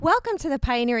Welcome to the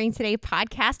Pioneering Today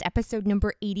podcast, episode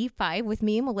number 85 with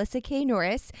me, Melissa K.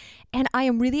 Norris. And I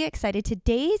am really excited.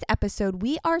 Today's episode,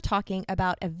 we are talking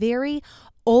about a very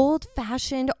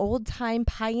old-fashioned, old-time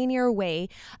pioneer way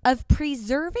of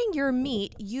preserving your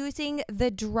meat using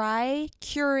the dry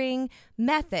curing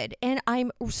method. And I'm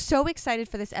so excited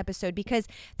for this episode because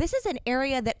this is an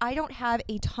area that I don't have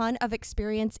a ton of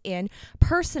experience in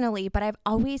personally, but I've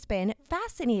always been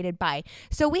fascinated by.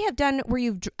 So we have done where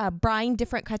you've brined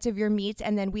different cuts of your meats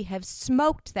and then we have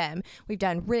smoked them. We've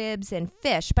done ribs and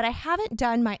fish, but I haven't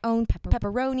done my own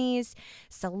pepperonis,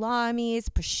 salamis,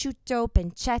 prosciutto,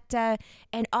 pancetta,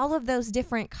 and all of those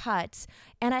different cuts.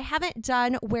 And I haven't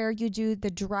done where you do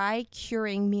the dry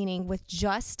curing, meaning with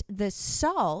just the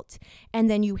salt, and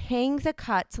then you hang the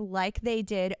cuts like they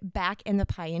did back in the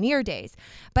pioneer days.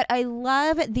 But I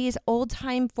love these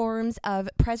old-time forms of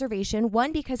preservation,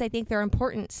 one, because I think they're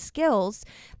important skills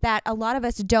that a lot of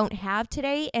us don't have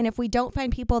today. And if we don't find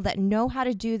people that know how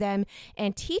to do them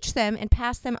and teach them and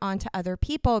pass them on to other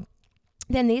people,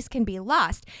 then these can be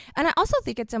lost. And I also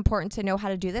think it's important to know how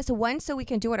to do this. One, so we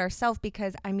can do it ourselves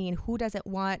because, I mean, who doesn't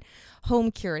want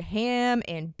home cured ham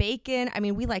and bacon? I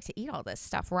mean, we like to eat all this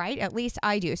stuff, right? At least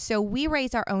I do. So we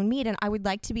raise our own meat and I would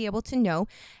like to be able to know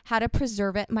how to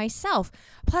preserve it myself.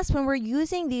 Plus, when we're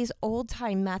using these old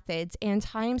time methods in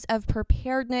times of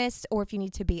preparedness, or if you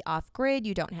need to be off grid,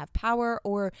 you don't have power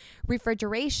or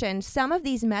refrigeration, some of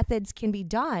these methods can be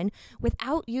done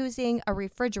without using a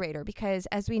refrigerator because,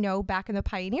 as we know, back in the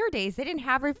pioneer days, they didn't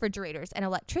have refrigerators and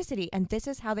electricity, and this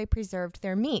is how they preserved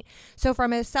their meat. So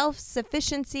from a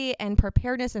self-sufficiency and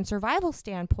preparedness and survival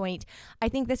standpoint, I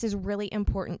think this is really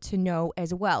important to know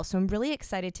as well. So I'm really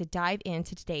excited to dive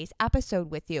into today's episode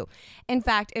with you. In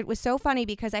fact, it was so funny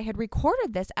because I had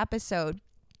recorded this episode.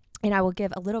 And I will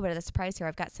give a little bit of the surprise here.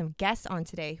 I've got some guests on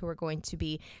today who are going to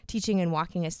be teaching and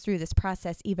walking us through this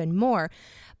process even more.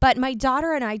 But my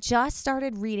daughter and I just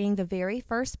started reading the very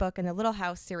first book in the Little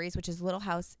House series, which is Little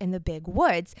House in the Big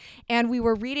Woods. And we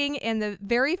were reading in the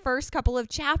very first couple of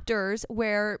chapters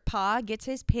where Pa gets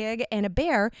his pig and a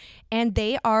bear, and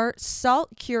they are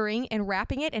salt curing and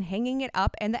wrapping it and hanging it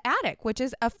up in the attic, which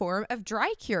is a form of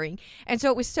dry curing. And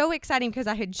so it was so exciting because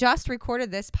I had just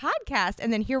recorded this podcast,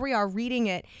 and then here we are reading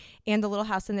it in the Little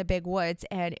House in the Big Woods.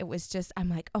 And it was just, I'm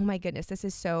like, oh my goodness, this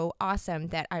is so awesome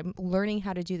that I'm learning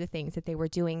how to do the things that they were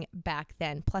doing back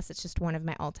then. Plus, it's just one of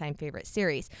my all-time favorite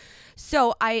series.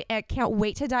 So I can't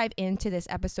wait to dive into this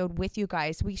episode with you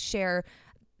guys. We share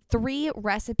 3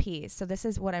 recipes. So this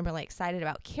is what I'm really excited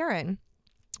about. Karen,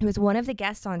 who is one of the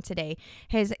guests on today,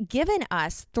 has given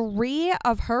us 3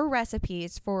 of her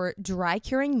recipes for dry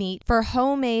curing meat for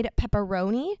homemade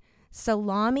pepperoni,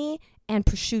 salami, and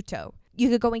prosciutto. You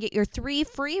could go and get your 3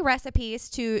 free recipes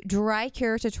to dry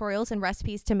cure tutorials and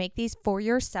recipes to make these for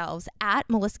yourselves at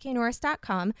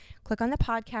melissaknorris.com. Click on the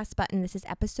podcast button. This is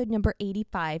episode number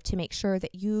 85 to make sure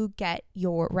that you get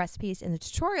your recipes in the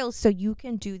tutorials so you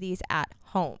can do these at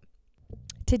home.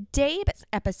 Today's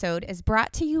episode is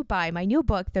brought to you by my new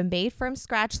book, The Made from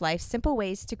Scratch Life: Simple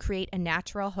Ways to Create a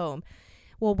Natural Home.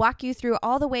 We'll walk you through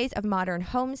all the ways of modern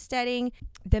homesteading,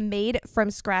 the Made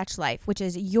from Scratch Life, which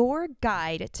is your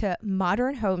guide to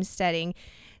modern homesteading,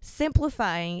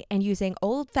 simplifying and using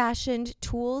old-fashioned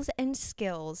tools and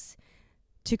skills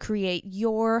to create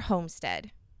your homestead.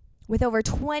 With over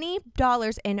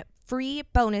 $20 in free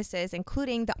bonuses,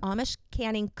 including the Amish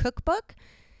Canning Cookbook,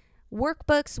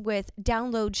 workbooks with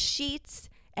download sheets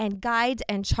and guides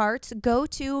and charts, go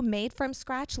to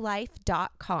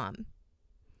madefromscratchlife.com.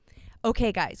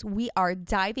 Okay, guys, we are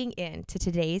diving into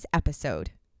today's episode.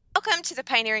 Welcome to the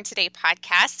Pioneering Today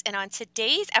podcast. And on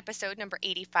today's episode, number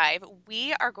 85,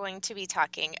 we are going to be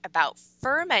talking about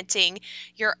fermenting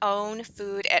your own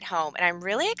food at home. And I'm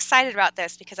really excited about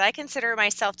this because I consider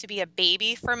myself to be a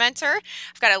baby fermenter.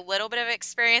 I've got a little bit of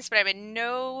experience, but I'm in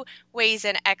no ways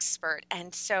an expert.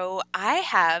 And so I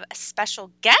have a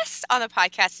special guest on the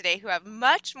podcast today who have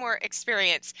much more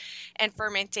experience in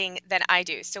fermenting than I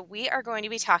do. So we are going to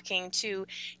be talking to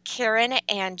Karen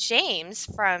and James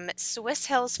from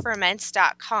SwissHillsFerments.com.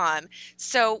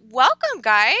 So welcome,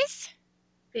 guys.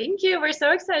 Thank you. We're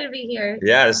so excited to be here.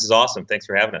 Yeah, this is awesome. Thanks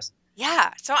for having us.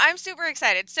 Yeah, so I'm super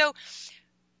excited. So,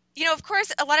 of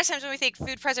course, a lot of times when we think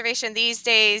food preservation these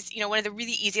days, one of the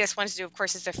really easiest ones to do, of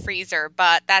course, is the freezer,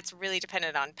 but that's really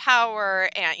dependent on power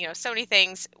and, so many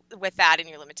things with that, and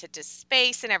you're limited to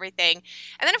space and everything.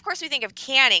 And then, of course, we think of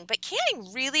canning, but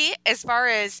canning really, as far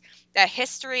as the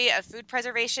history of food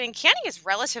preservation, canning is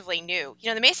relatively new.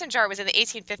 The mason jar was in the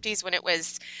 1850s when it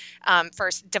was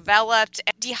first developed.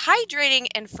 Dehydrating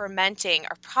and fermenting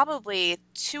are probably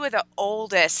 2 of the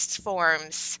oldest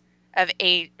forms of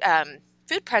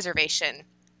food preservation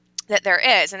that there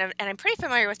is. And I'm pretty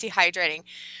familiar with dehydrating,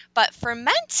 but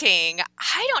fermenting,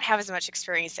 I don't have as much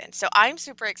experience in. So I'm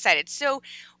super excited. So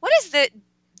what is the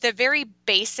very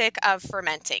basic of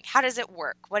fermenting? How does it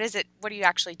work? What is it? What are you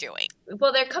actually doing?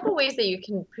 Well, there are a couple ways that you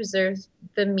can preserve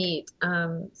the meat.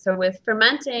 So with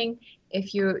fermenting,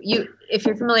 if you're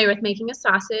familiar with making a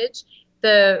sausage,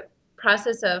 the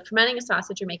process of fermenting a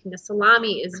sausage or making a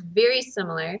salami is very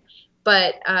similar,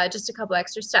 but just a couple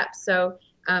extra steps. So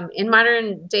in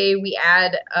modern day, we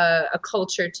add a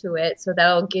culture to it, so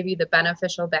that'll give you the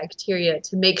beneficial bacteria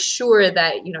to make sure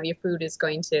that your food is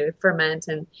going to ferment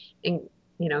and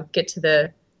get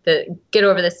to get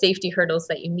over the safety hurdles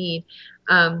that you need.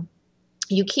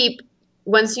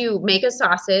 Once you make a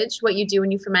sausage, what you do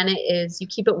when you ferment it is you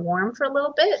keep it warm for a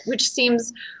little bit, which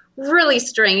seems really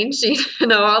strange.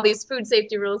 All these food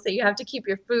safety rules that you have to keep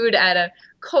your food at a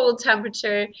cold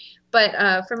temperature. But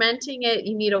fermenting it,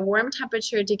 you need a warm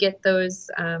temperature to get those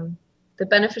the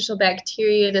beneficial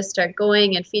bacteria to start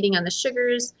going and feeding on the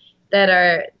sugars that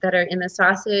are in the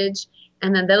sausage,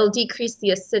 and then that'll increase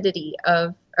the acidity,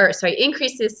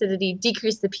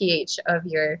 decrease the pH of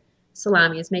your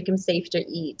salamis, make them safe to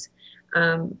eat.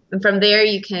 And from there,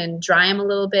 you can dry them a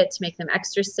little bit to make them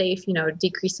extra safe,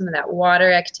 decrease some of that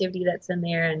water activity that's in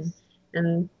there.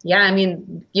 And yeah, I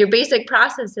mean, your basic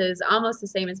process is almost the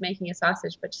same as making a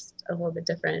sausage, but just a little bit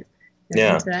different.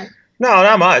 Yeah. No,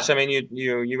 not much. I mean,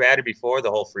 you added before the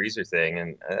whole freezer thing,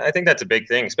 and I think that's a big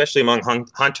thing, especially among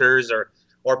hunters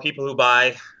or people who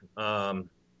buy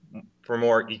for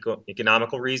more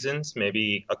economical reasons,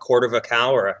 maybe a quarter of a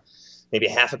cow or maybe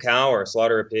half a cow, or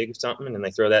slaughter a pig or something, and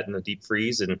they throw that in the deep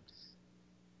freeze, and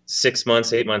 6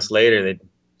 months, 8 months later, they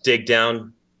dig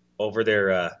down over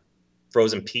their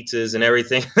frozen pizzas and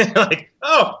everything. They're like,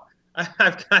 oh,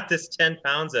 I've got this 10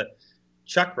 pounds of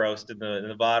chuck roast in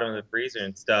the bottom of the freezer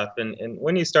and stuff. And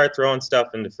when you start throwing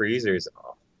stuff into freezers,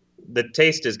 the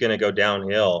taste is going to go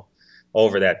downhill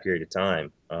over that period of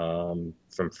time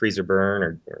from freezer burn,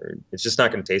 or it's just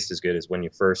not going to taste as good as when you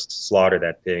first slaughter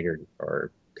that pig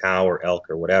or cow or elk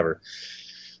or whatever.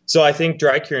 So I think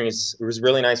dry curing was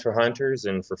really nice for hunters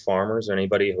and for farmers or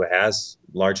anybody who has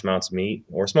large amounts of meat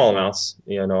or small amounts,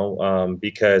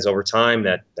 because over time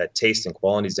that taste and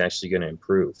quality is actually going to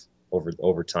improve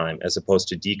over time, as opposed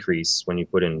to decrease when you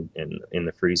put in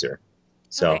the freezer.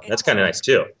 So okay, that's kind of nice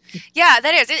too. Yeah,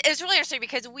 that is. It's really interesting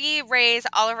because we raise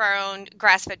all of our own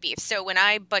grass-fed beef. So when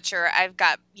I butcher, I've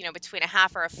got between a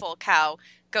half or a full cow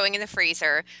going in the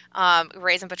freezer.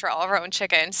 Raise and butcher all of our own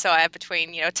chickens. So I have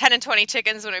between 10 and 20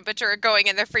 chickens when I butcher going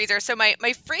in the freezer. So my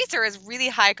freezer is really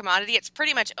high commodity. It's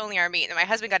pretty much only our meat. And my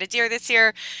husband got a deer this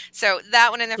year, so that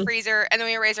one in the freezer. And then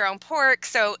we raise our own pork.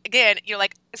 So again,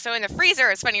 so in the freezer,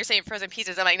 it's funny you're saying frozen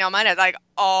pizzas. I'm like, no, mine is like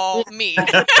all meat,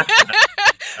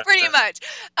 pretty much.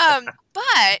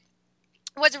 But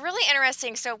what's really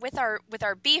interesting, so with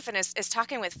our beef and is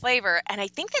talking with flavor, and I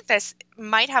think that this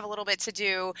might have a little bit to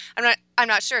do. I'm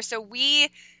not sure. So we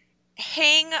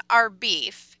hang our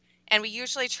beef, and we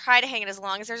usually try to hang it as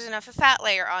long as there's enough of fat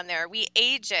layer on there. We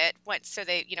age it so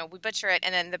they we butcher it,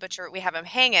 and then we have them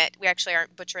hang it. We actually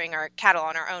aren't butchering our cattle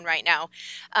on our own right now,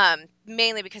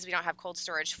 mainly because we don't have cold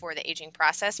storage for the aging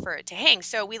process for it to hang.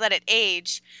 So we let it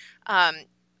age.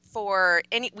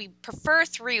 We prefer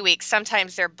 3 weeks.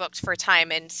 Sometimes they're booked for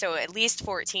time, and so at least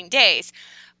 14 days.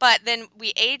 But then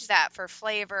we age that for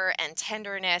flavor and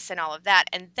tenderness and all of that,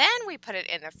 and then we put it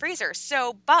in the freezer.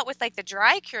 So, but with like the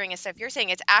dry curing and stuff, you're saying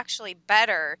it's actually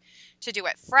better to do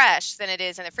it fresh than it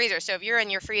is in the freezer. So if you're in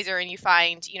your freezer and you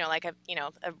find,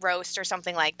 a roast or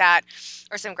something like that,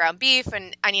 or some ground beef,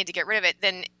 and I need to get rid of it,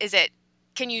 then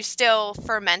can you still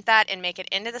ferment that and make it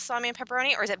into the salami and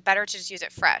pepperoni, or is it better to just use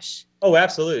it fresh? Oh,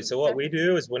 absolutely. So what we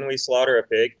do is when we slaughter a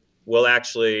pig, we'll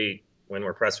actually, when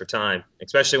we're pressed for time,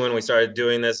 especially when we started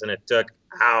doing this and it took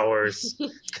hours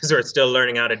because we're still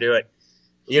learning how to do it,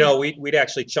 we'd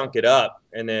actually chunk it up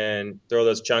and then throw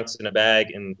those chunks in a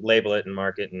bag and label it and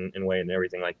mark it and weigh it and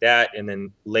everything like that, and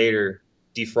then later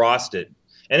defrost it.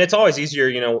 And it's always easier,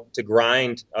 to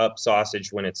grind up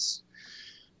sausage when it's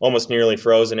almost nearly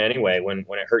frozen anyway. When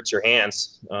it hurts your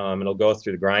hands, it'll go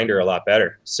through the grinder a lot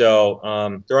better. So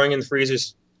throwing in the freezer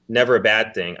is never a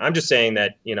bad thing. I'm just saying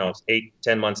that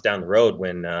 8-10 months down the road,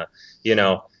 when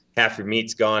half your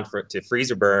meat's gone to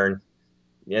freezer burn,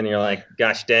 and you're like,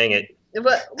 gosh dang it.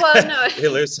 Well, no. You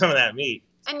lose some of that meat.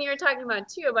 And you're talking about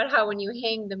too about how when you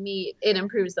hang the meat, it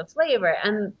improves the flavor,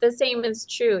 and the same is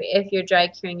true if you're dry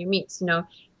curing your meats.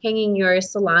 Hanging your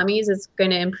salamis is going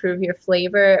to improve your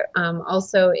flavor.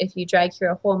 Also, if you dry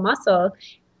cure a whole muscle,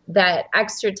 that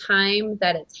extra time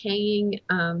that it's hanging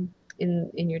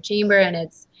in your chamber and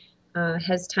it's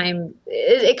has time.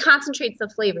 It concentrates the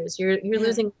flavors. You're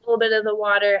losing a little bit of the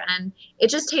water, and it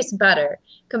just tastes better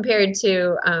compared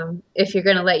to if you're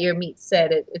going to let your meat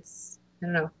sit. It's I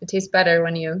don't know. It tastes better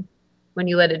when you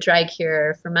let it dry cure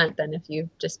or ferment than if you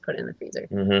just put it in the freezer.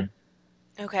 Mm-hmm.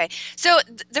 Okay. So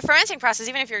the fermenting process,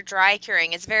 even if you're dry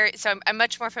curing, is very, so I'm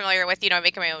much more familiar with,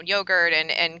 making my own yogurt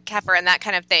and kefir and that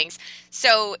kind of things.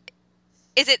 So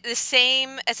is it the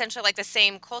same, essentially like the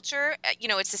same culture?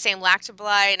 It's the same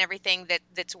lactobacilli and everything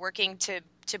that's working to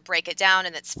break it down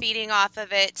and that's feeding off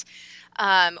of it.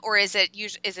 Or is it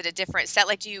a different set?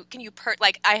 Like,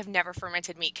 like, I have never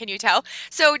fermented meat. Can you tell?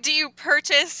 So do you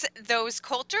purchase those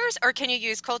cultures, or can you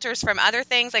use cultures from other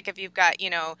things? Like if you've got,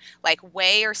 like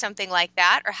whey or something like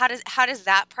that, or how does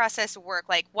that process work?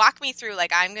 Like, walk me through,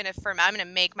 like, I'm going to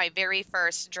make my very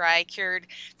first dry cured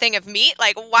thing of meat.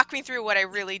 Like, walk me through what I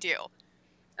really do.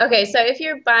 Okay, so if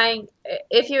you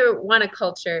want a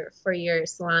culture for your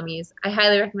salamis, I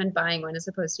highly recommend buying one as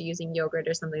opposed to using yogurt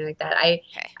or something like that.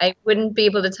 I wouldn't be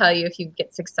able to tell you if you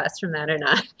get success from that or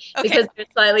not because they're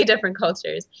slightly different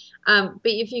cultures. But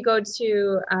if you go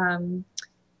to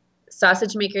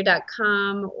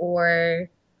sausagemaker.com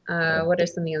or what are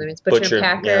some of the other ones? Butcher and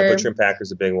Packer. Yeah, Butcher and Packer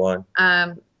is a big one.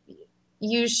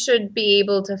 You should be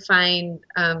able to find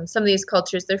some of these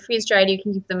cultures. They're freeze dried. You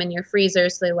can keep them in your freezer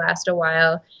so they last a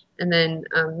while. And then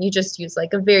you just use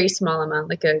like a very small amount,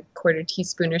 like a quarter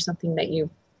teaspoon or something that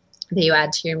you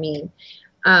add to your meat.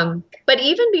 But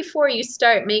even before you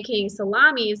start making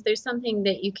salamis, there's something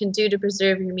that you can do to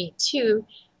preserve your meat too.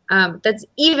 That's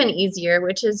even easier,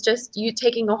 which is just you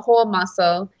taking a whole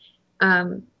mussel.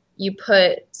 You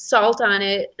put salt on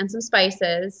it and some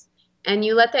spices. And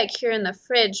you let that cure in the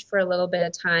fridge for a little bit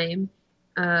of time,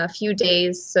 a few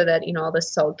days, so that all the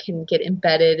salt can get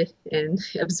embedded and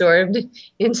absorbed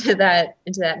into that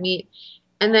meat.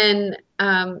 And then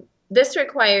this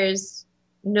requires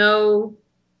no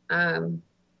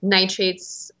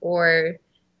nitrates or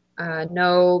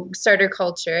no starter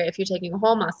culture if you're taking a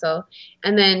whole mussel.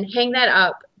 And then hang that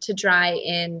up to dry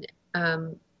in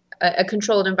a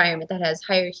controlled environment that has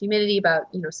higher humidity,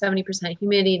 about 70%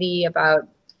 humidity, about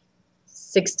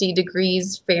 60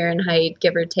 degrees Fahrenheit,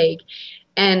 give or take,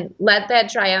 and let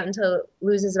that dry out until it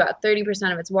loses about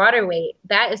 30% of its water weight.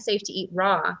 That is safe to eat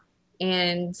raw,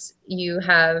 and you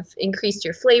have increased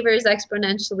your flavors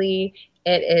exponentially.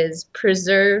 It is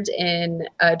preserved in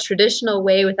a traditional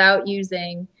way without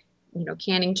using,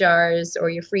 canning jars or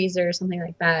your freezer or something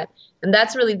like that. And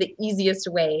that's really the easiest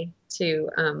way to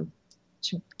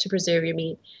preserve your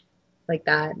meat like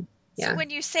that. Yeah. So when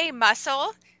you say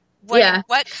mussel,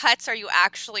 what cuts are you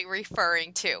actually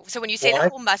referring to? So when you say the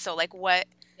whole mussel, like what?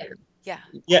 Yeah.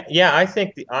 I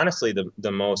think honestly,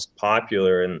 the most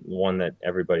popular and one that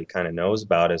everybody kind of knows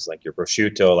about is like your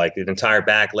prosciutto, like the entire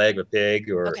back leg of a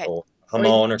pig or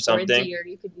hamon or something.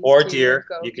 Or deer.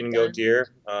 You can go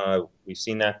deer. We've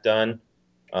seen that done.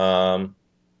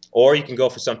 Or you can go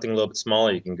for something a little bit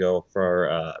smaller. You can go for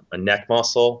a neck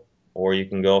muscle, or you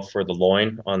can go for the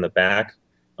loin on the back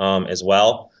as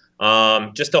well.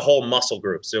 Just a whole muscle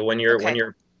group. So when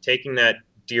you're taking that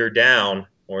deer down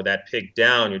or that pig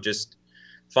down, you're just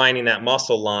finding that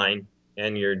muscle line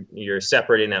and you're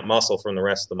separating that muscle from the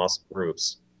rest of the muscle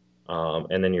groups.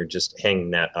 And then you're just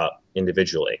hanging that up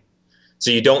individually.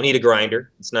 So you don't need a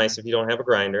grinder. It's nice if you don't have a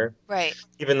grinder. Right.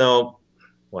 Even though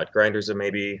grinders are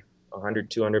maybe $100,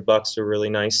 $200, a really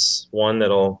nice one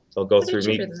they'll go through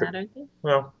meat.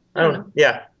 Well, I don't know.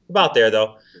 Yeah. About there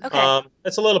though. Okay.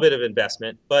 It's a little bit of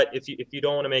investment, but if you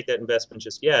don't want to make that investment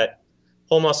just yet,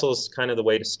 whole muscle is kind of the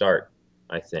way to start,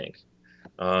 I think.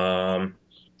 And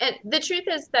the truth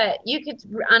is that you can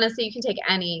take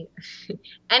any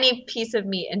piece of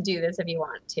meat and do this if you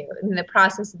want to. I mean, the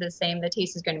process is the same. The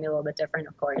taste is going to be a little bit different,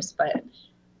 of course, but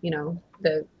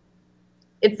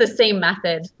it's the same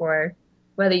method for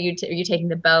whether you're taking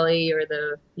the belly or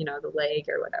the leg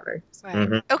or whatever. Right.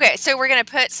 Mm-hmm. Okay, so we're going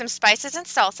to put some spices and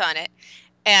salt on it,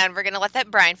 and we're going to let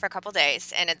that brine for a couple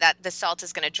days, and that the salt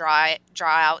is going to draw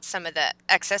out some of the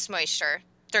excess moisture,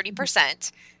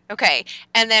 30%. Okay,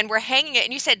 and then we're hanging it,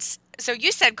 and you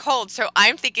said cold, so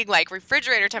I'm thinking like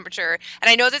refrigerator temperature, and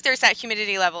I know that there's that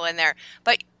humidity level in there,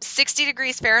 but 60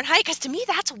 degrees Fahrenheit, because to me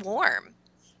that's warm.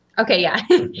 Okay, yeah,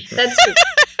 that's true.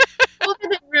 Over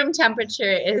the room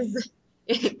temperature is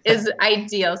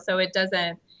ideal, so it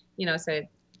doesn't, so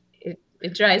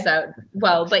it dries out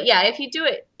well. But yeah, if you do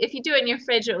it in your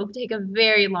fridge, it will take a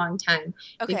very long time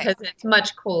because it's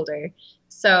much colder.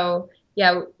 So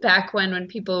yeah, back when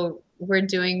people were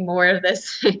doing more of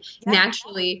this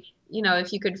naturally,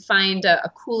 if you could find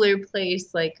a cooler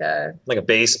place like a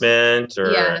basement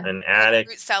or Yeah. an attic,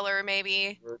 Root cellar,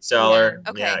 maybe. root cellar.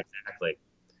 Okay. Yeah, exactly.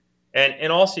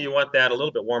 And also you want that a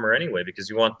little bit warmer anyway, because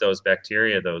you want those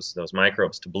bacteria, those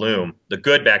microbes to bloom, the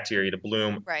good bacteria to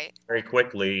bloom Right. very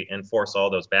quickly and force all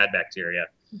those bad bacteria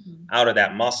Mhm. out of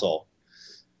that muscle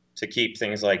to keep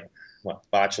things like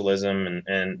botulism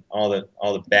and all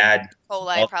the bad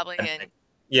Coli all probably the bad in. things.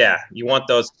 Yeah, you want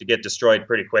those to get destroyed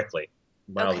pretty quickly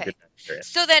by all the Okay. good bacteria.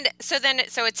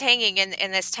 So it's hanging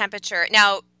in this temperature.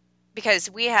 Now,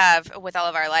 because we have with all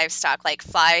of our livestock, like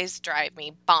flies drive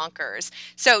me bonkers.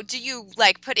 So do you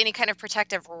like put any kind of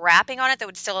protective wrapping on it that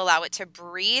would still allow it to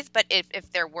breathe? But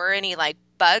if there were any like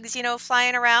bugs,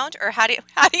 flying around, or how do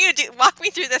you walk me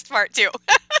through this part too?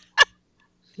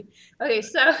 Okay,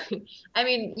 so I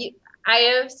mean, I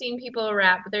have seen people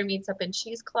wrap their meats up in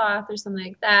cheesecloth or something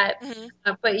like that. Mhm.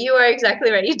 But you are exactly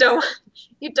right. You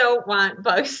don't want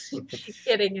bugs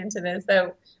getting into this.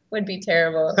 That would be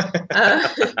terrible.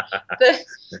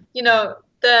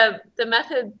 The the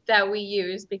method that we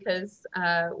use, because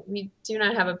we do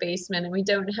not have a basement and we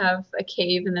don't have a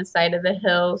cave in the side of the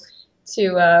hill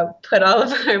to put all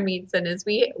of our meats in, is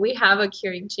we have a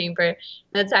curing chamber.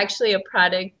 That's actually a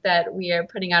product that we are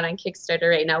putting out on Kickstarter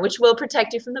right now, which will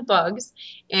protect you from the bugs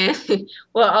and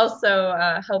will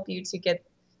also help you to get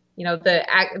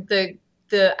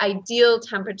the ideal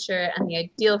temperature and the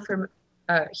ideal for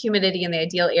humidity and the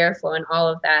ideal airflow and all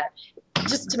of that,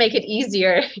 just to make it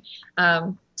easier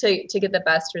to get the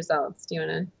best results. Do you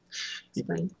want to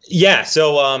explain? Yeah.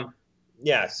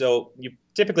 So you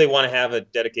typically want to have a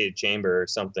dedicated chamber or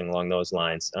something along those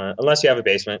lines, unless you have a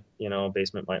basement.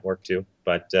 Basement might work too.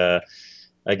 But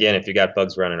again, if you got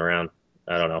bugs running around,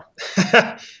 I don't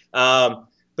know.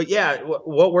 But yeah,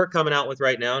 what we're coming out with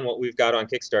right now and what we've got on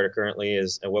Kickstarter currently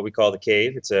is what we call the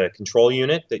Cave. It's a control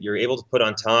unit that you're able to put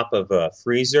on top of a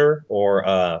freezer or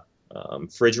a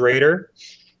refrigerator.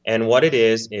 And what it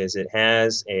is it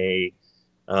has a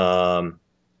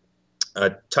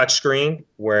touch screen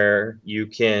where you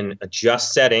can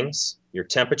adjust settings, your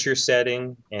temperature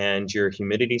setting and your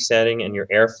humidity setting and your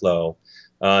airflow,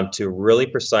 to really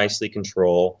precisely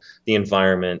control the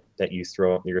environment that you're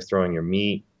throwing your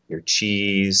meat, your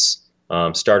cheese,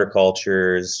 starter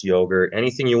cultures, yogurt,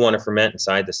 anything you want to ferment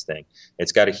inside this thing.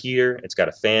 It's got a heater, it's got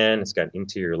a fan, it's got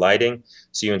interior lighting.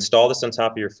 So you install this on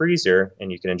top of your freezer and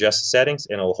you can adjust the settings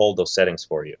and it'll hold those settings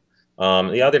for you.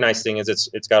 The other nice thing is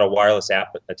it's got a wireless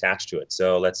app attached to it.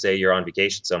 So let's say you're on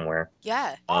vacation somewhere.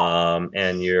 Yeah.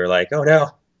 And you're like, oh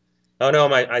no,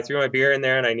 I threw my beer in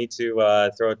there and I need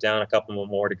to throw it down a couple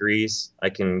more degrees. I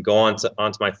can go onto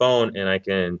my phone and I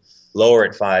can lower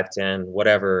it 5, 10,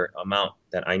 whatever amount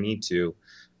that I need to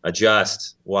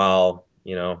adjust while,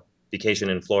 vacation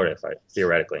in Florida,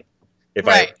 theoretically, if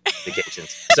Right. I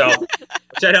vacations. So,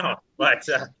 which I don't, but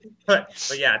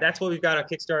yeah, that's what we've got on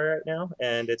Kickstarter right now.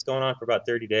 And it's going on for about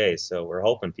 30 days. So we're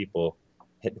hoping people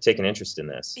take an interest in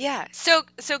this. Yeah. So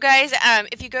guys,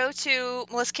 if you go to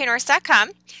melissaknorris.com,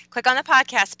 click on the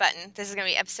podcast button. This is going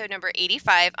to be episode number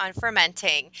 85 on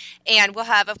fermenting. And we'll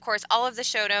have, of course, all of the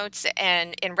show notes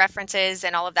and references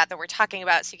and all of that we're talking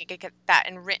about, so you can get that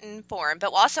in written form.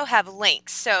 But we'll also have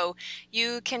links, so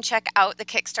you can check out the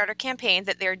Kickstarter campaign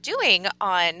that they're doing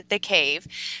on the Cave.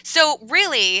 So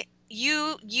really,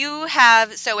 you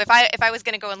have, so if I was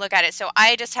going to go and look at it, so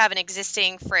I just have an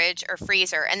existing fridge or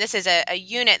freezer, and this is a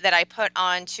unit that I put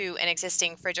onto an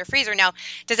existing fridge or freezer. Now,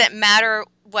 does it matter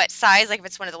what size? Like if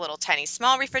it's one of the little tiny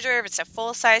small refrigerator, if it's a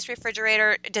full size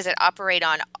refrigerator, does it operate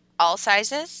on all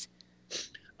sizes?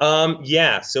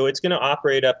 Yeah, so it's going to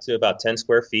operate up to about 10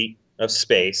 square feet of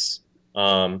space.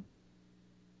 Well,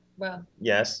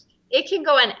 Yes. it can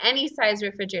go on any size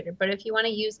refrigerator, but if you want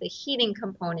to use the heating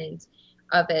component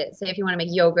of it, say if you want to make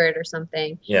yogurt or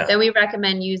something, Yeah. then we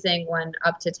recommend using one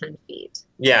up to 10 feet.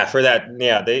 Yeah, for that,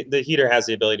 yeah, the heater has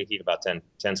the ability to heat about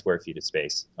 10 square feet of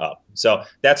space up. So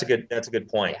that's a good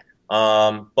point.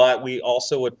 But we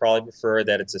also would probably prefer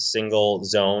that it's a single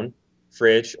zone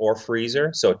fridge or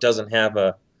freezer, so it doesn't have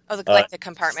a Like the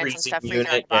compartments and freezing stuff. Freezer on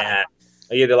the unit. bottom.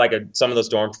 Yeah. Either like some of those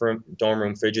dorm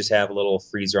room fridges have a little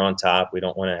freezer on top. We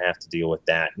don't want to have to deal with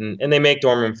that. And they make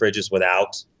dorm room fridges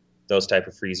without those type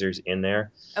of freezers in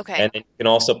there. Okay. And then you can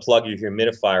also plug your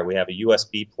humidifier. We have a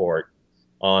USB port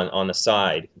on the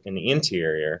side in the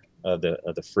interior of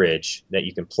the fridge that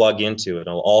you can plug into.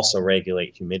 It'll also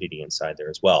regulate humidity inside there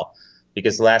as well.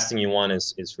 Because the last thing you want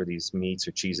is for these meats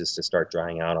or cheeses to start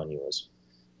drying out on you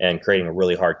and creating a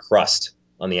really hard crust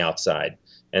on the outside.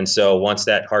 And so once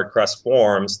that hard crust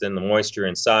forms, then the moisture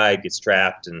inside gets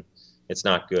trapped and it's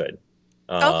not good.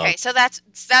 Okay, so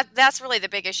that's really the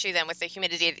big issue then with the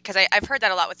humidity, because I've heard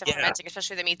that a lot with the Yeah. fermenting,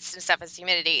 especially the meats and stuff, is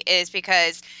humidity, is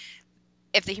because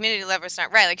if the humidity level is not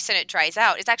right, like you said, it dries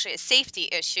out. It's actually a safety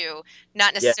issue,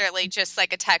 not Yeah. necessarily just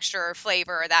like a texture or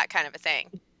flavor or that kind of a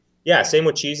thing. Yeah, same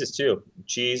with cheeses too.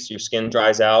 Cheese, your skin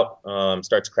dries out,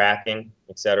 starts cracking,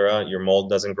 etc. Your mold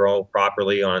doesn't grow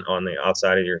properly on the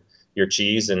outside of your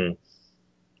cheese, and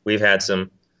we've had some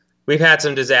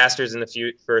disasters in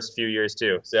the first few years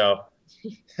too. So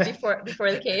before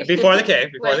the cave. before the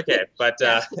cave, but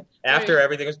Yeah. after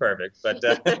everything was perfect. But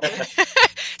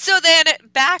So then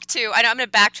back to, I know I'm going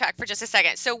to backtrack for just a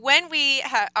second. So when we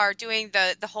are doing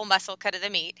the whole muscle cut of the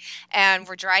meat and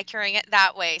we're dry curing it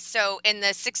that way, so in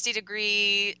the 60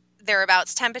 degree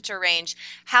thereabouts temperature range,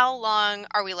 how long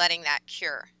are we letting that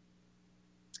cure?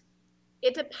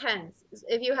 It depends.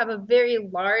 If you have a very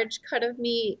large cut of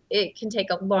meat, it can take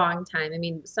a long time. I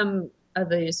mean, some of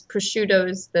these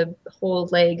prosciuttos, the whole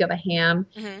leg of a ham,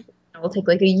 will take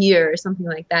like a year or something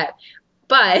like that.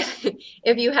 But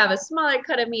if you have a smaller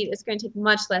cut of meat, it's going to take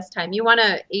much less time. You want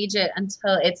to age it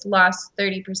until it's lost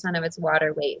 30% of its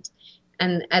water weight.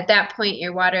 And at that point,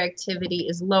 your water activity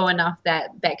is low enough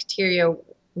that bacteria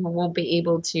won't be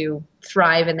able to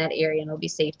thrive in that area and it'll be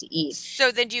safe to eat.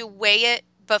 So then do you weigh it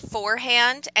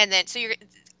beforehand? And then, so you're,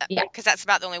 Yeah. because that's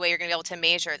about the only way you're going to be able to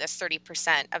measure this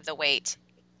 30% of the weight.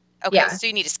 Okay, Yeah. so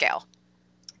you need a scale.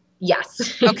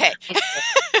 Yes. Okay.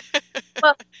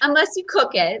 Well, unless you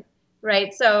cook it,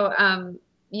 right? So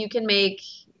you can make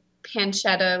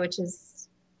pancetta, which is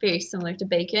very similar to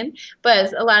bacon,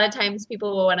 but a lot of times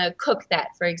people will want to cook that,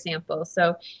 for example.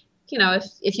 So,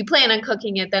 if you plan on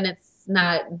cooking it, then it's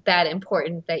not that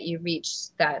important that you reach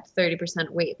that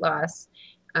 30% weight loss.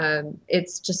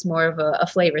 It's just more of a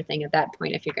flavor thing at that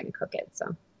point if you're going to cook it.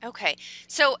 So. Okay.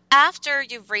 So after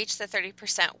you've reached the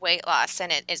 30% weight loss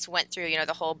and it's went through,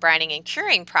 the whole brining and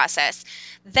curing process,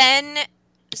 then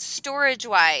storage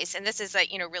wise, and this is like,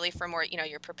 really for more,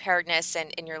 your preparedness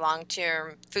and your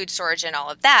long-term food storage and all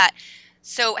of that.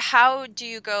 So how do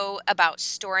you go about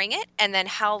storing it? And then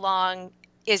how long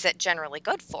is it generally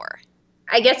good for?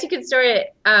 I guess you can store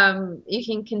it. You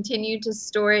can continue to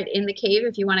store it in the cave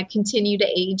if you want to continue to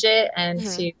age it and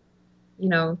to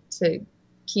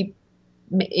keep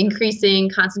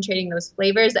concentrating those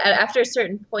flavors. After a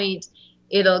certain point,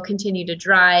 it'll continue to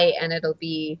dry and it'll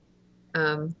be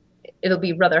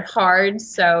rather hard.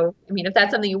 So, I mean, if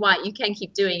that's something you want, you can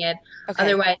keep doing it. Okay.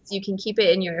 Otherwise, you can keep it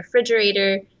in your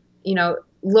refrigerator.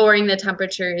 Lowering the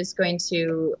temperature is going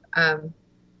to,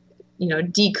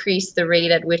 decrease the rate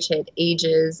at which it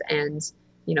ages and,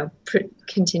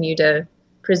 continue to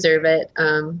preserve it.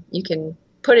 You can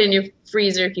put it in your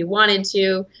freezer if you wanted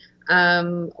to.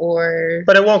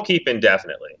 But it won't keep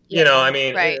indefinitely. Yeah.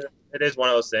 Right. It is one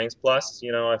of those things. Plus,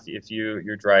 if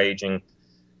you're dry aging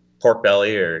pork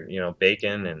belly or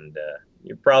bacon, and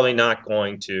you're probably not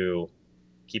going to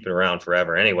keep it around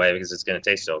forever anyway because it's going to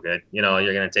taste so good. You're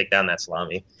going to take down that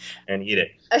salami and eat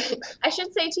it. I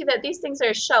should say too that these things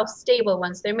are shelf stable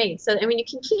once they're made. So I mean, you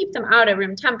can keep them out at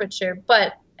room temperature,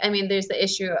 but I mean, there's the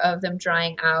issue of them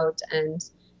drying out and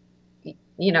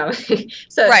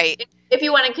so right. If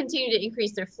you want to continue to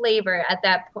increase their flavor at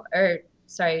that point,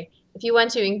 if you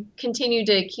want to continue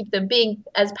to keep them being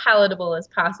as palatable as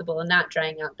possible and not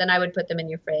drying out, then I would put them in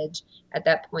your fridge at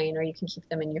that point, or you can keep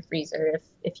them in your freezer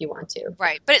if you want to.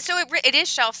 Right. But it is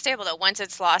shelf stable though. Once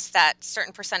it's lost that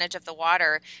certain percentage of the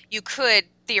water, you could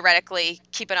theoretically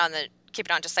keep it on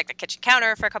just like the kitchen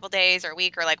counter for a couple days or a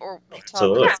week or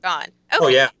until it's gone. Okay. Oh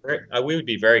yeah. We would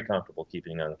be very comfortable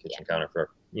keeping it on the kitchen counter for,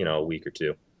 a week or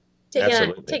two. Take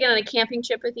it on a camping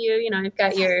trip with you. You've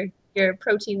got your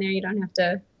protein there. You don't have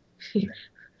to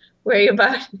worry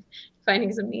about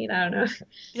finding some meat. I don't know.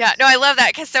 Yeah, no, I love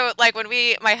that because when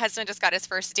my husband just got his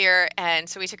first deer, and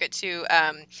so we took it to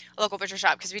a local butcher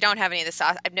shop because we don't have any of the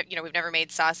sauce. We've never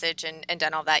made sausage and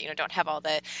done all that. Don't have all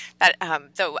that.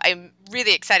 Though I'm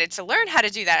really excited to learn how to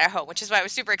do that at home, which is why I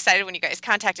was super excited when you guys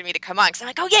contacted me to come on because I'm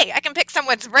like, oh yay, I can pick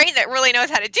someone's brain that really knows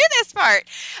how to do this part.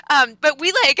 But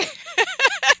we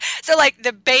so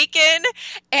the bacon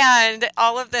and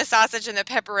all of the sausage and the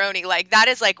pepperoni, that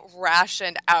is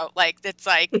rationed out. It's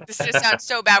this just sounds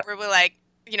so bad. We're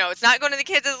it's not going to the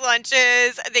kids'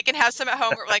 lunches. They can have some at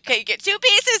home. We're like, okay, you get 2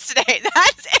 pieces today.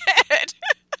 That's it.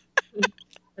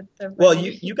 Well,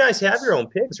 you guys have your own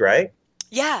pigs, right?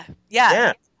 Yeah.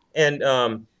 And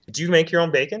do you make your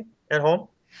own bacon at home?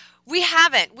 We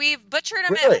haven't. We've butchered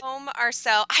them Really? at home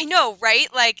ourselves. I know, right?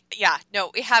 Like, yeah,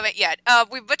 no, we haven't yet.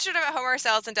 We've butchered them at home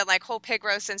ourselves and done like whole pig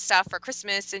roasts and stuff for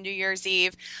Christmas and New Year's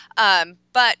Eve.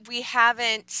 But we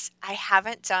haven't. I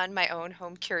haven't done my own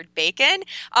home cured bacon.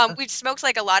 We've smoked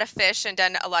like a lot of fish and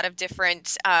done a lot of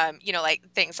different, like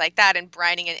things like that and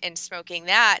brining and smoking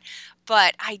that.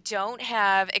 But I don't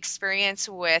have experience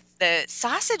with the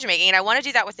sausage making, and I want to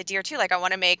do that with the deer too. Like I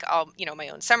want to make my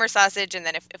own summer sausage, and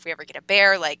then if we ever get a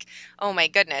bear, like, oh my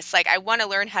goodness, like I want to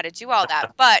learn how to do all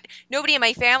that. But nobody in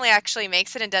my family actually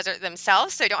makes it and does it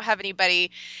themselves, so I don't have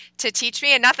anybody to teach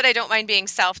me. And not that I don't mind being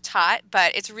self-taught,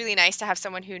 but it's really nice to have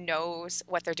someone who knows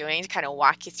what they're doing to kind of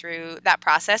walk you through that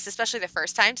process, especially the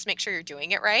first time, to make sure you're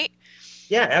doing it right.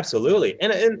 Yeah, absolutely.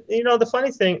 And the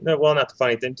funny thing, well, not the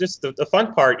funny thing, just the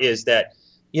fun part is that,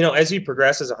 as you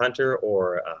progress as a hunter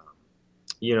or,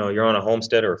 you're on a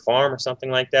homestead or a farm or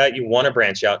something like that, you want to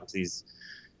branch out into these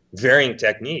varying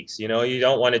techniques. You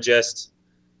don't want to just,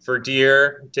 for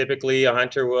deer, typically a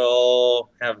hunter will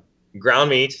have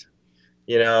ground meat,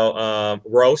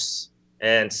 roasts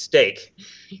and steak,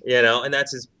 and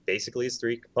that's basically his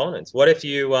three components. What if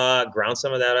you ground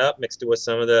some of that up, mixed it with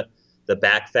some of the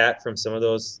back fat from some of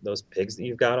those pigs that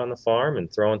you've got on the farm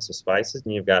and throw in some spices,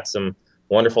 and you've got some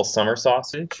wonderful summer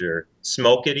sausage, or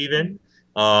smoke it even,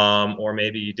 or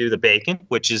maybe you do the bacon,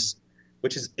 which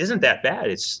isn't that bad.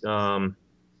 It's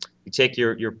you take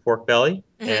your pork belly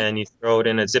and you throw it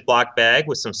in a Ziploc bag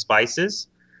with some spices,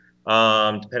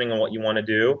 depending on what you want to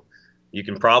do. You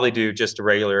can probably do just a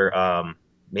regular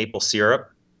maple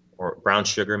syrup or brown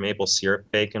sugar maple syrup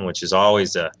bacon, which is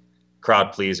always a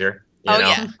crowd pleaser.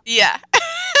 Yeah.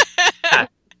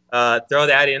 Throw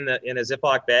that in a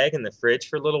Ziploc bag in the fridge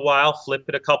for a little while. Flip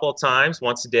it a couple of times,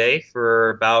 once a day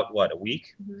for about a week,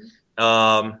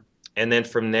 and then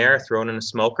from there, throw it in a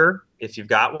smoker if you've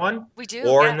got one. We do,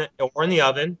 or yeah. in the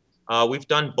oven. We've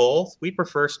done both. We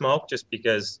prefer smoke just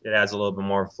because it adds a little bit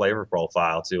more flavor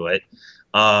profile to it.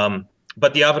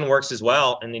 But the oven works as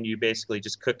well, and then you basically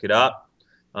just cook it up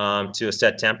to a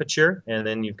set temperature, and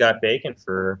then you've got bacon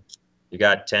you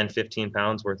got 10, 15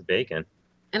 pounds worth of bacon.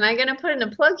 And I'm going to put in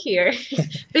a plug here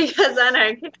because on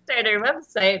our Kickstarter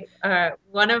website,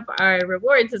 one of our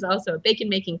rewards is also a bacon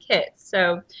making kit.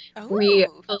 So we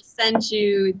will send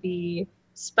you the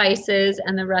spices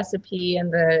and the recipe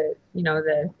and the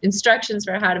instructions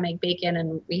for how to make bacon.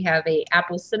 And we have a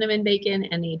apple cinnamon bacon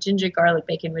and a ginger garlic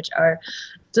bacon, which are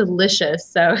delicious.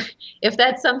 So if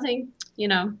that's something,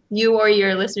 you or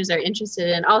your listeners are interested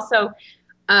in. Also,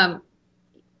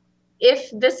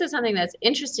 if this is something that's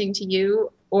interesting to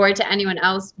you or to anyone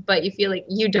else, but you feel like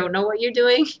you don't know what you're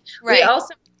doing, right. We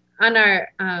also, on our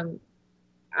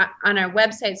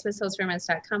website,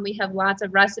 SwissHillsFerments.com, we have lots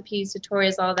of recipes,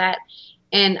 tutorials, all that.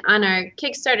 And on our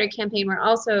Kickstarter campaign, we're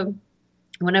also,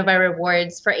 one of our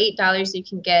rewards, for $8, you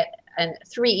can get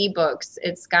 3 ebooks.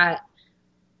 It's got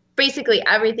basically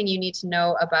everything you need to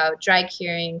know about dry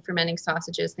curing, fermenting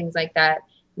sausages, things like that.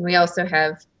 And we also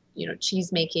have,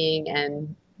 cheese making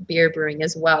and beer brewing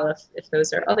as well, if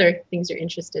those are other things you're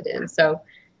interested in. So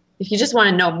if you just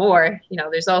want to know more,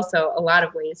 there's also a lot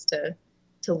of ways to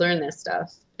learn this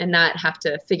stuff and not have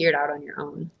to figure it out on your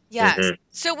own. Yes. Mm-hmm.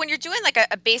 So when you're doing like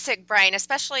a basic brine,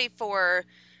 especially for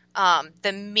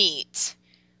the meat,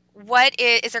 what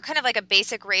is there kind of like a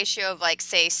basic ratio of like,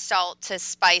 say, salt to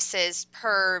spices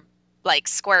per like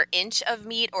square inch of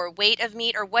meat or weight of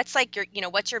meat, or what's like your,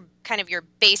 what's your kind of your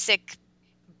basic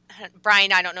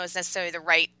brine? I don't know is necessarily the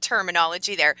right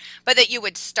terminology there, but that you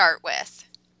would start with.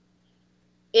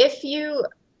 You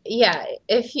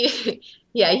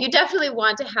definitely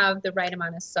want to have the right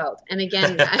amount of salt. And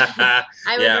again, I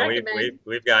would recommend,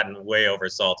 we've gotten way over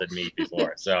salted meat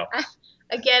before. So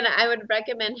again, I would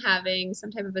recommend having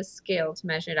some type of a scale to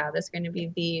measure it out. That's going to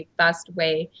be the best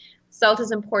way. Salt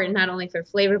is important not only for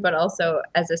flavor, but also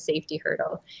as a safety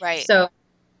hurdle. Right. So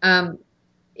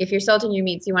if you're salting your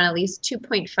meats, you want at least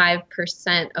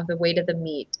 2.5% of the weight of the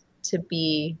meat to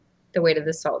be the weight of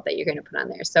the salt that you're going to put on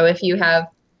there. So if you have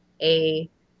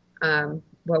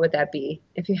what would that be?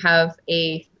 If you have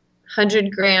a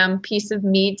 100-gram piece of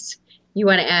meat, you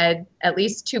want to add at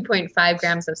least 2.5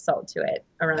 grams of salt to it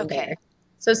around there.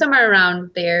 So somewhere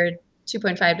around there,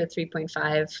 2.5 to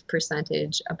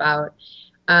 3.5% about.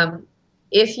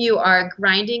 If you are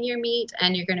grinding your meat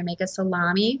and you're going to make a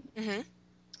salami,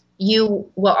 you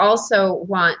will also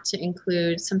want to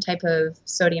include some type of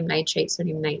sodium nitrate,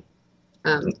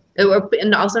 and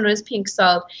also known as pink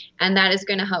salt, and that is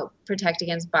going to help protect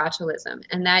against botulism.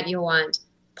 And that you want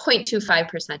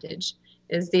 0.25%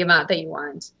 is the amount that you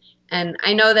want. And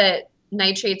I know that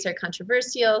nitrates are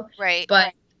controversial, right?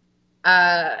 But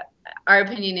our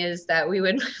opinion is that we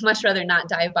would much rather not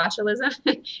die of botulism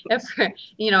if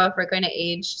we're going to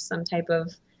age some type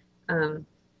of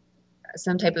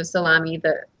salami.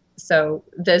 So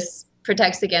this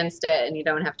protects against it, and you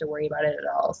don't have to worry about it at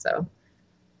all. So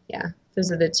yeah,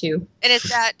 those are the two. And is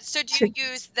that so? Do you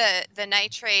use the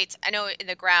nitrates? I know in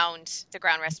the ground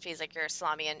recipes like your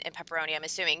salami and pepperoni, I'm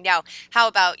assuming. Now, how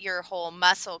about your whole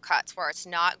muscle cuts where it's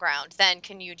not ground? Then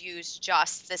can you use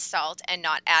just the salt and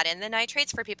not add in the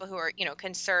nitrates for people who are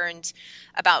concerned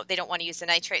about they don't want to use the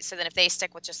nitrates? So then if they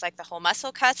stick with just like the whole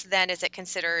muscle cuts, then is it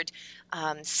considered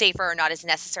safer or not as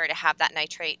necessary to have that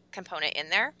nitrate component in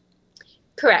there?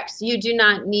 Correct. You do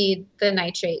not need the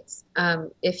nitrates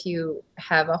if you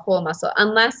have a whole muscle,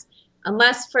 unless,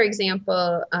 for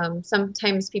example,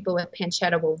 sometimes people with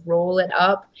pancetta will roll it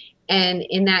up, and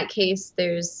in that case,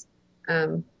 there's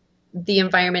the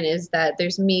environment is that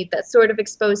there's meat that's sort of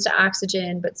exposed to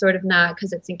oxygen, but sort of not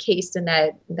because it's encased in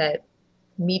that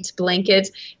meat blanket.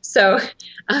 So,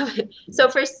 so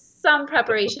for some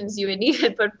preparations you would need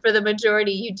it, but for the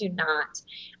majority you do not,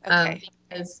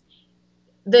 because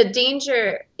the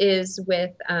danger is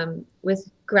with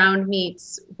ground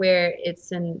meats where it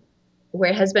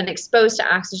has been exposed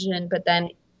to oxygen, but then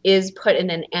is put in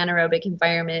an anaerobic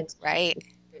environment. Right.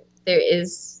 There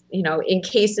is,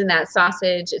 encased in that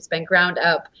sausage, it's been ground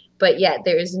up, but yet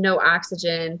there is no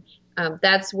oxygen.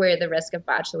 That's where the risk of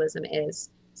botulism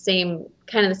is.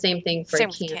 Kind of the same thing for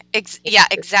cancer. Yeah,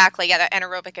 exactly. Yeah, the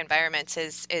anaerobic environment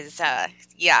is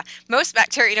most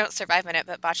bacteria don't survive in it,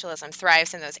 but botulism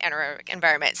thrives in those anaerobic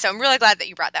environments. So I'm really glad that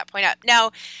you brought that point up.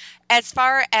 Now, as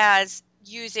far as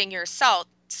using your salt,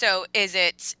 so is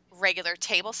it regular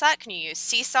table salt? Can you use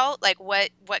sea salt? Like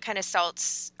what kind of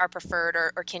salts are preferred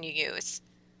or can you use?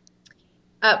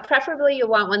 Preferably you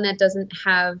want one that doesn't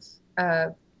have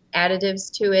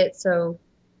additives to it. So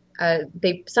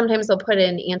sometimes they'll put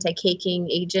in anti-caking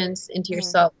agents into your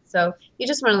salt. So you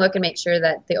just want to look and make sure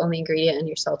that the only ingredient in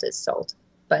your salt is salt.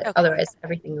 But otherwise,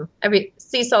 every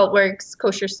sea salt works,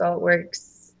 kosher salt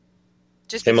works.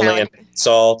 Just Himalayan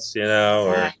salts,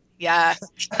 or yeah.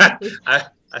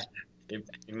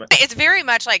 It's very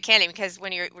much like canning, because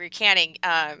when you're canning,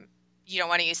 you don't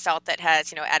want to use salt that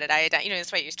has added iodine.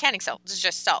 That's why you use canning salt. It's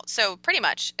just salt. So pretty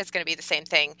much it's going to be the same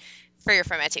thing for your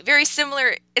fermenting. Very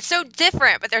similar. It's so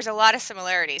different, but there's a lot of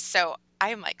similarities. So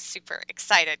I'm like super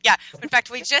excited. Yeah. In fact,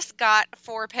 we just got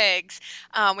 4 pigs.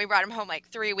 We brought them home like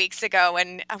 3 weeks ago,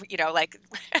 and I'm like,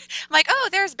 oh,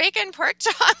 there's bacon, pork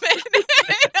chop,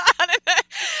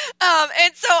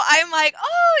 and so I'm like,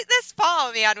 oh, this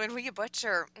fall, man, when we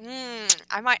butcher,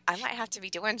 I might have to be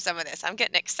doing some of this. I'm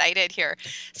getting excited here.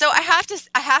 So I have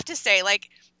to say, like,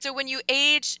 so when you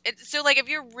age, so like if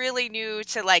you're really new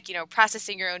to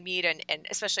processing your own meat and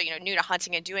especially new to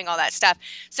hunting and doing all that stuff,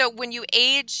 so when you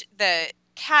age the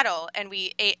cattle and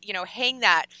we hang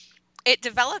that, it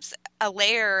develops a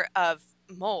layer of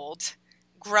mold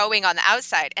growing on the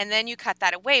outside, and then you cut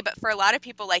that away. But for a lot of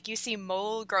people, like, you see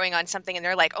mold growing on something and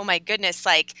they're like, oh my goodness,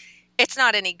 like it's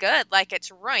not any good, like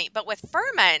it's ruined. But with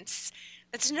ferments,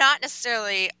 it's not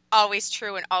necessarily always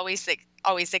true and always the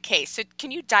case. So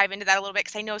can you dive into that a little bit?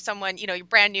 Because I know someone, you're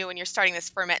brand new and you're starting this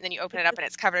ferment, and then you open it up and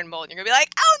it's covered in mold, and you're gonna be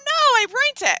like, oh no, I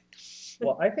ruined it.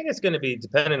 Well, I think it's going to be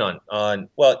dependent on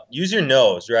use your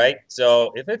nose, right?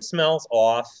 So if it smells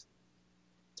off,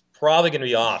 it's probably going to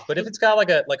be off. But if it's got like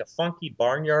a funky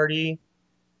barnyardy,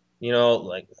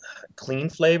 like clean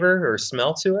flavor or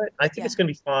smell to it, I think it's going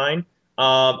to be fine.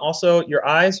 Also, your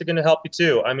eyes are going to help you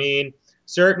too. I mean,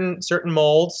 certain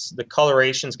molds, the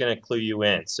coloration is going to clue you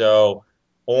in. So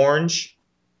orange,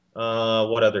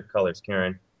 what other colors,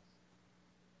 Karen,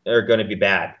 are going to be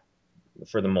bad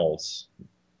for the molds?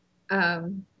 I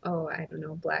don't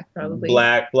know, black probably.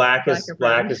 Black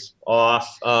is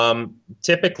off.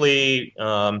 Typically,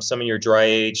 some of your dry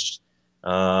aged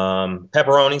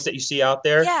pepperonis that you see out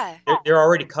there, they're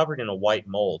already covered in a white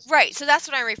mold. Right. So that's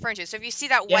what I'm referring to. So if you see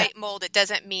that white mold, it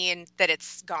doesn't mean that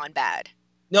it's gone bad.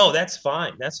 No, that's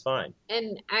fine. That's fine.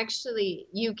 And actually,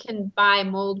 you can buy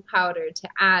mold powder to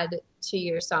add to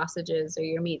your sausages or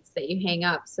your meats that you hang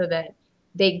up so that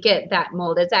they get that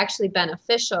mold. It's actually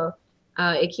beneficial.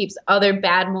 It keeps other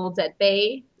bad molds at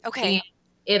bay. Okay. And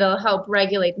it'll help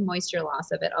regulate the moisture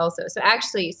loss of it also. So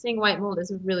actually, seeing white mold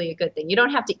is really a good thing. You don't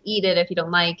have to eat it if you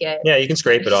don't like it. Yeah, you can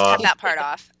scrape it off. Cut that part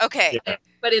off. Okay. Yeah.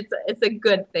 But it's a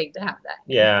good thing to have that.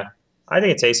 Yeah. I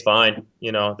think it tastes fine.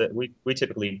 That we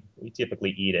typically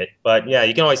eat it. But yeah,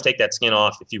 you can always take that skin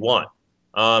off if you want.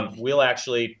 We'll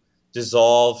actually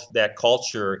dissolve that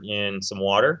culture in some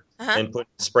water and put in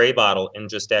a spray bottle and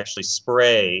just actually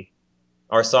spray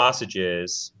our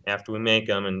sausages after we make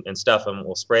them and stuff them.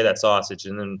 We'll spray that sausage,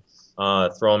 and then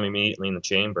throw them immediately in the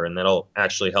chamber, and that'll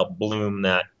actually help bloom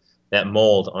that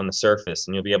mold on the surface,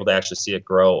 and you'll be able to actually see it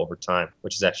grow over time,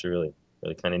 which is actually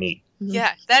really kind of neat.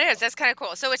 Yeah, that's kind of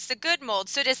cool. So it's the good mold.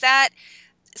 So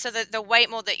the white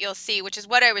mold that you'll see, which is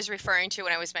what I was referring to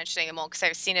when I was mentioning the mold, because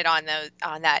I've seen it on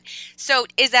that. So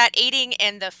is that aiding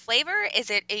in the flavor? Is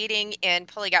it aiding in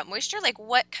pulling out moisture? Like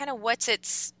what's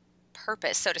its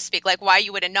purpose, so to speak? Like why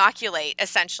you would inoculate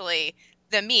essentially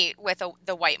the meat with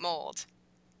the white mold?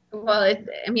 Well, it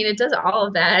does all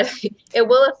of that. It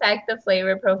will affect the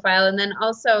flavor profile, and then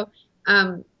also,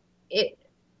 it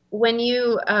when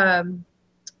you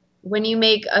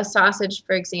make a sausage,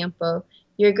 for example,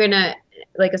 you're gonna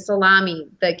like a salami.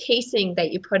 The casing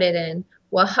that you put it in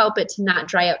will help it to not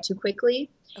dry out too quickly.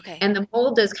 Okay. And the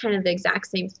mold is kind of the exact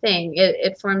same thing.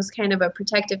 It forms kind of a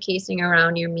protective casing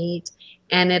around your meat,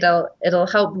 and it'll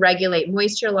help regulate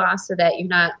moisture loss so that you're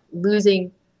not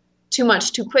losing too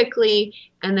much too quickly,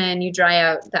 and then you dry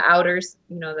out the outers,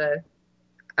 the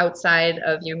outside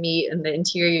of your meat, and the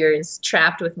interior is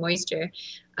trapped with moisture.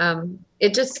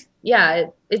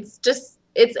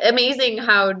 It's amazing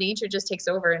how nature just takes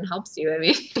over and helps you. I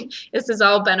mean, this is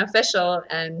all beneficial,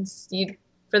 and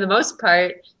for the most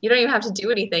part, you don't even have to do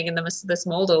anything, and this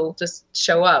mold will just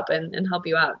show up and help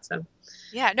you out. So.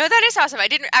 Yeah, no, that is awesome. I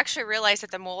didn't actually realize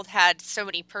that the mold had so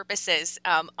many purposes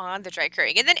on the dry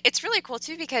curing. And then it's really cool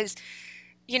too because,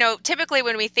 typically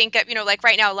when we think of, like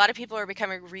right now, a lot of people are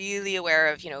becoming really aware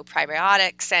of,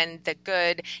 probiotics and the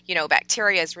good,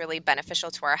 bacteria is really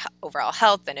beneficial to our overall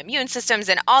health and immune systems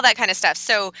and all that kind of stuff.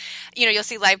 So, you'll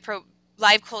see live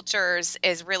cultures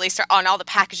is really on all the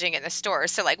packaging in the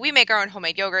stores. So like we make our own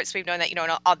homemade yogurts. We've known that,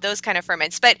 and all those kind of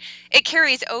ferments, but it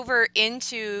carries over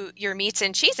into your meats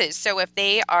and cheeses. So if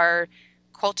they are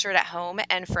cultured at home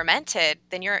and fermented,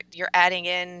 then you're adding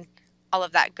in all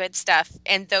of that good stuff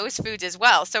and those foods as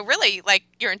well. So really like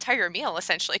your entire meal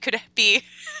essentially could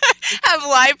have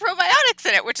live probiotics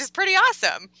in it, which is pretty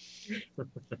awesome.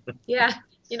 Yeah.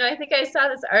 I think I saw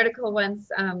this article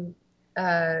once,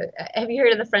 have you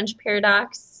heard of the French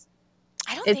paradox?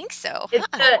 I don't think so.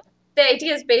 The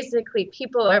idea is basically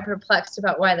people are perplexed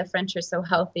about why the French are so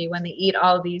healthy when they eat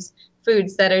all these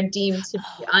foods that are deemed to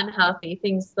be unhealthy.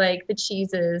 Things like the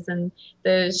cheeses and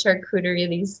the charcuterie,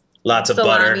 these lots of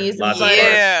butter. Lots of butter.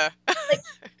 Yeah. Like,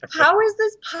 how is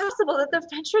this possible that the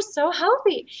French are so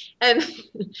healthy?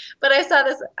 But I saw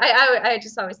this. I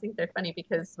just always think they're funny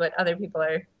because what other people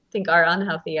think are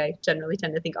unhealthy, I generally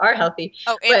tend to think are healthy.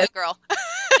 Oh, and the girl.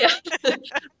 Yeah.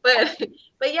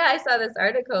 But yeah, I saw this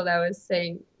article that was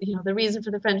saying, the reason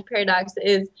for the French paradox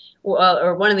is,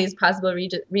 or one of these possible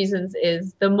reasons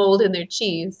is the mold in their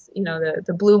cheese,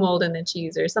 the blue mold in the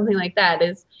cheese or something like that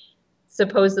is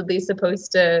supposedly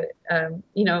supposed to,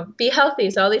 be healthy.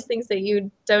 So all these things that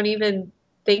you don't even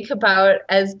think about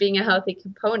as being a healthy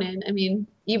component. I mean,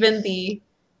 even the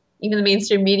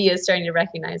mainstream media is starting to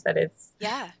recognize that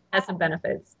has some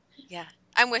benefits. Yeah.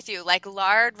 I'm with you. Like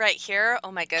lard right here.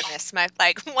 Oh my goodness.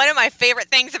 One of my favorite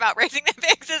things about raising the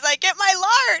pigs is I get my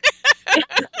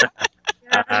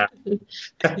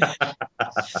lard.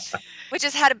 Which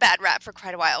has had a bad rap for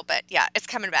quite a while, but yeah, it's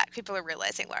coming back. People are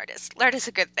realizing lard is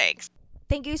a good thing.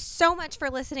 Thank you so much for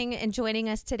listening and joining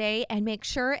us today, and make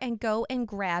sure and go and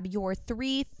grab your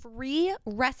 3 free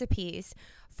recipes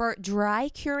for dry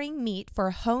curing meat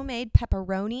for homemade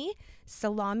pepperoni,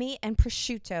 salami, and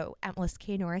prosciutto at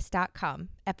melissaknorris.com,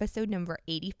 episode number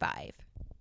 85.